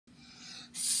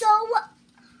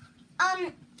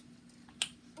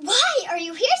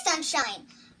Sunshine.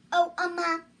 Oh,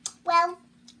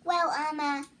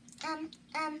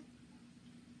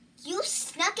 you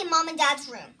snuck in Mom and Dad's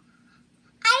room.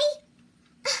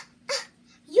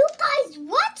 You guys,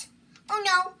 what? Oh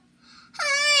no.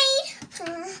 Hide.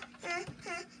 Hide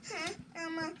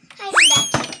in the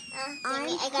bathtub.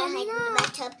 I gotta hide in the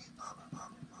bathtub.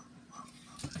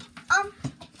 I'm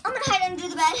gonna hide under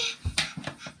the bed.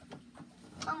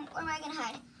 Where am I gonna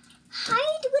hide?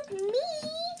 Hide with me.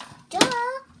 Duh.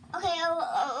 Okay.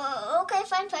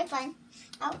 Okay. Fine.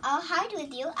 I'll hide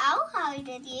with you.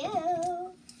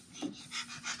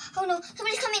 Oh no!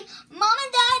 Somebody's coming. Mom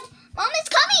and Dad. Mom is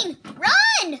coming.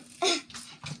 Run!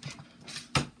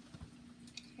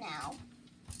 Now,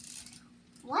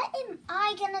 what am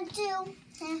I gonna do?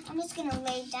 I'm just gonna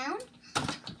lay down. No,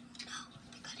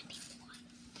 I gotta be quiet.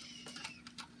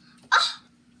 Ah!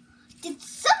 Did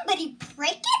somebody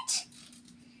break it?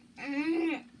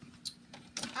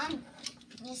 I'm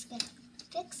just gonna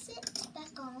fix it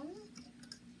back on.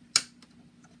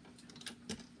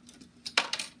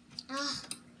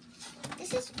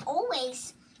 This is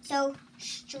always so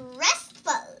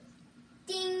stressful.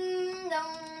 Ding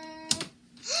dong.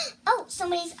 Oh,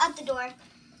 somebody's at the door.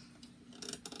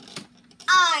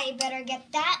 I better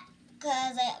get that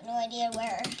because I have no idea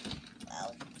where.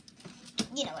 Well,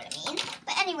 you know what I mean.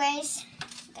 But anyways,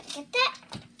 gotta get that.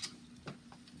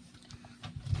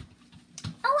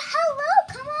 Oh, hello.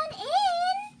 Come on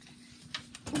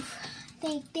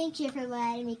in. Thank you for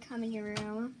letting me come in your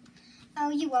room. Oh,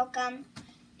 you're welcome.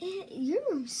 Your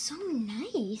room's so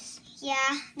nice. Yeah,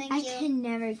 thank you. I can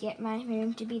never get my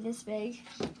room to be this big.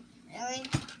 Really?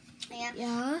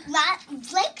 Yeah.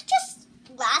 Just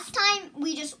last time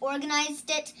we just organized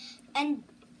it, and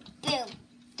boom,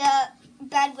 the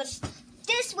bed was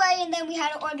this way, and then we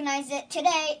had to organize it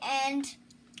today, and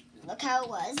look how it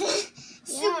was.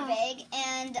 Super big,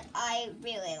 and I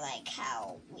really like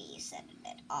how we set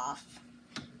it off.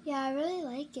 Yeah, I really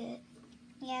like it.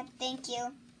 Yeah, thank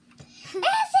you. Izzy!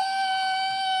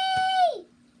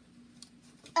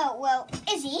 Oh, well,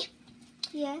 Izzy.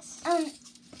 Yes?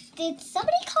 Did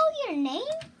somebody call your name?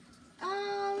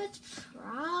 It's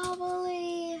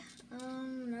probably,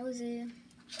 Rosie.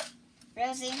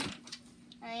 Rosie?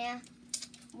 Oh, yeah.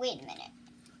 Wait a minute.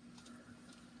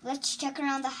 Let's check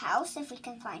around the house if we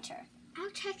can find her. I'll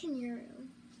check in your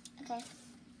room. Okay.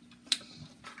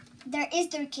 There is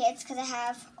 3 kids because I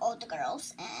have all the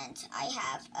girls and I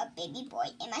have a baby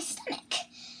boy in my stomach.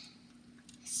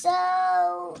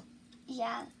 So,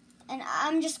 yeah. And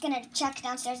I'm just going to check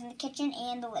downstairs in the kitchen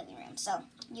and the living room. So,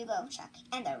 you go check.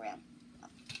 And their room.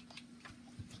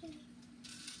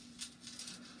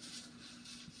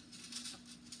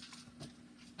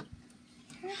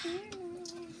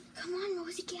 Come on,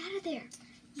 Rosie, get out of there.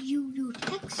 You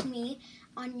text me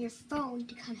on your phone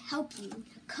to come help you.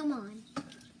 Come on.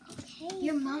 Okay.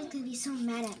 Your mom's going to be so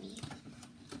mad at me.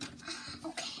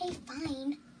 Okay,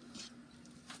 fine.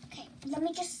 Okay, let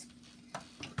me just...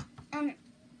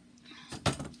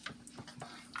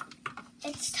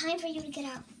 It's time for you to get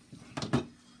out.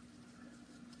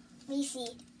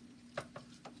 Macy,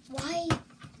 why...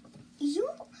 You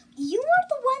are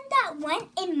the one that went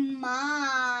in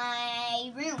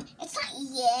my room. It's not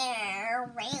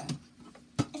your room.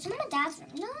 It's Mom and Dad's room.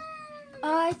 No.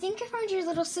 I think I found your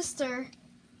little sister.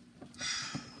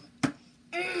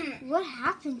 What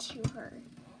happened to her?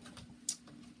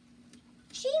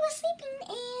 She was sleeping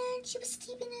and she was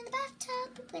sleeping in the bathtub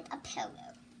with a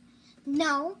pillow.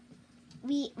 No,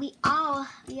 we all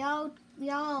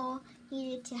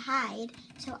needed to hide.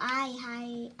 So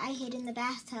I hid in the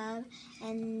bathtub,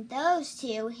 and those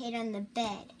 2 hid on the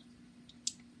bed.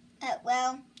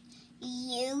 Well,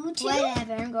 you 2.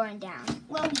 Whatever, I'm going down.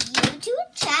 Well, you 2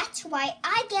 chat while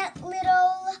I get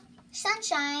little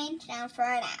Sunshine down for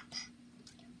a nap.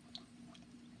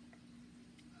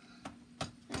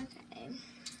 Okay.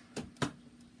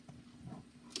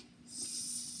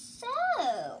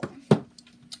 So,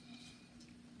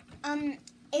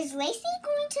 is Lacey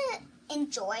going to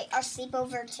enjoy our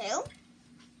sleepover too?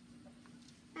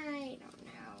 I don't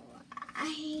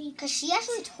know. Because she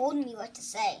actually told me what to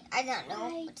say. I don't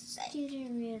know what to say. I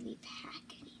didn't really pack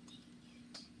anything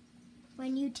yet.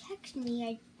 When you text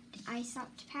me, I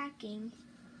stopped packing.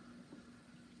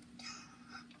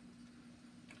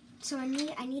 So I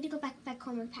need to go back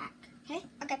home and pack. Okay?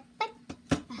 Okay, bye.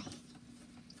 Bye.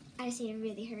 I just need to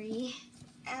really hurry.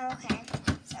 Okay,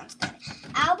 sounds good.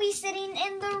 I'll be sitting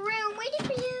in the room waiting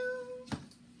for you.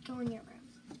 Go in your room.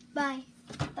 Bye.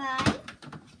 Bye.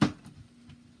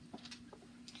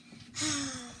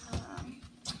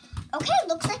 Okay,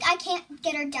 looks like I can't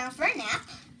get her down for a nap.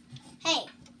 Hey,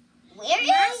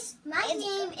 Aquarius? My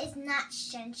name is not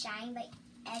Sunshine, but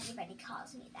everybody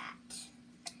calls me that.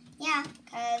 Yeah,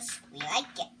 because we like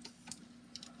it.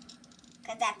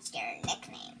 Because that's your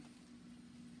nickname.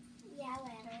 Yeah,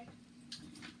 whatever.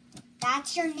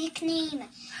 That's your nickname.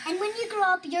 And when you grow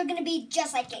up, you're going to be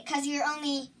just like it because you're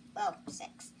only,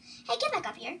 6. Hey, get back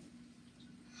up here.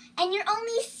 And you're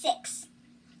only 6.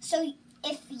 So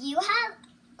if you have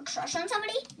a crush on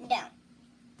somebody, no.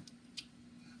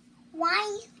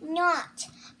 Why not?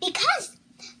 Because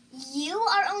you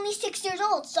are only 6 years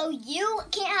old, so you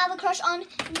can't have a crush on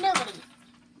nobody.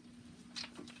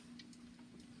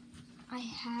 I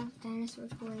have dinosaur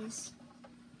toys.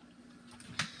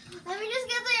 Let me just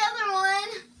get the other one.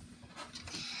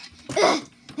 Ugh,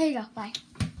 there you go. Bye.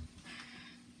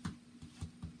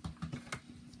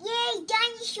 Yay,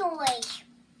 dinosaurs.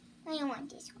 I don't want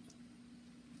this one.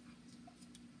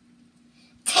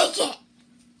 Take it.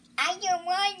 I don't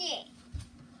want it.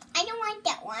 I don't want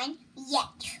that one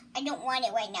yet. I don't want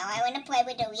it right now. I want to play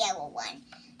with the yellow one.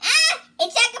 Ah!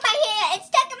 It's stuck in my hair. It's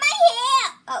stuck in my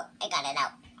hair. Oh, I got it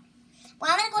out.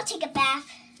 Well, I'm going to go take a bath.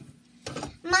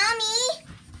 Mommy,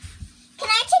 can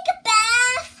I take a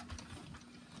bath?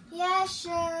 Yeah,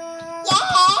 sure.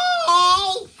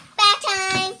 Yay! Bath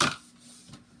time.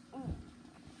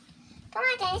 Come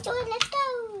on, dinosaurs, let's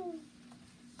go.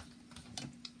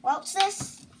 Well,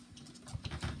 sis,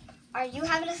 are you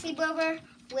having a sleepover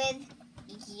with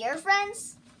your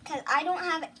friends? Because I don't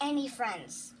have any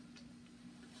friends.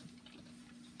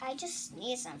 I just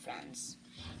need some friends.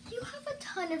 You have a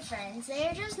ton of friends.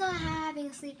 They're just not having a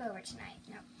sleepover tonight.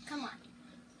 No, come on.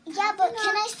 Yeah, but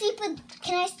can I sleep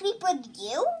with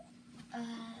you?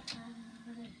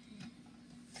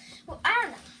 Well, I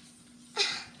don't know. I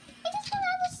just want to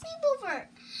have a sleepover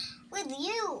with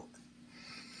you.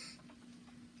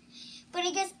 But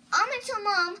I guess I'm going to tell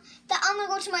Mom that I'm going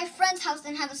to go to my friend's house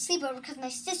and have a sleepover because my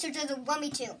sister doesn't want me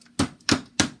to.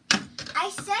 I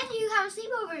said you have a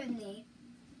sleepover with me.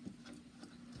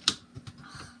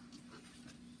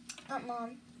 But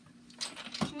Mom,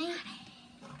 can I...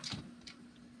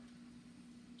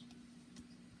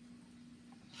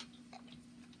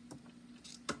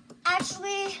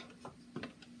 Actually,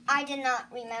 I did not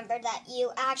remember that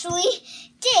you actually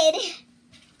did.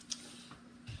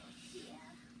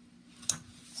 Yeah.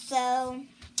 So,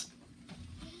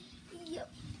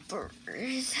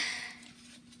 Yuppers.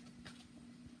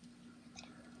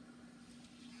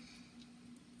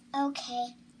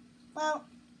 Okay. Well,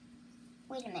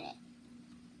 wait a minute.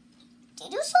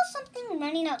 Did you saw something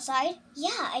running outside? Yeah,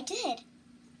 I did.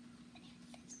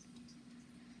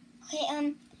 Okay,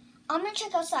 I'm gonna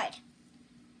check outside.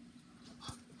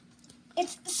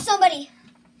 It's somebody.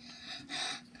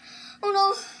 Oh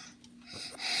no.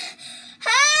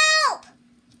 Help!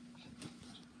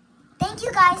 Thank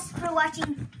you guys for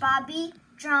watching Barbie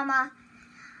Drama.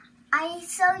 I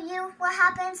show you what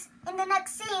happens in the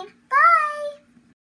next scene. Bye!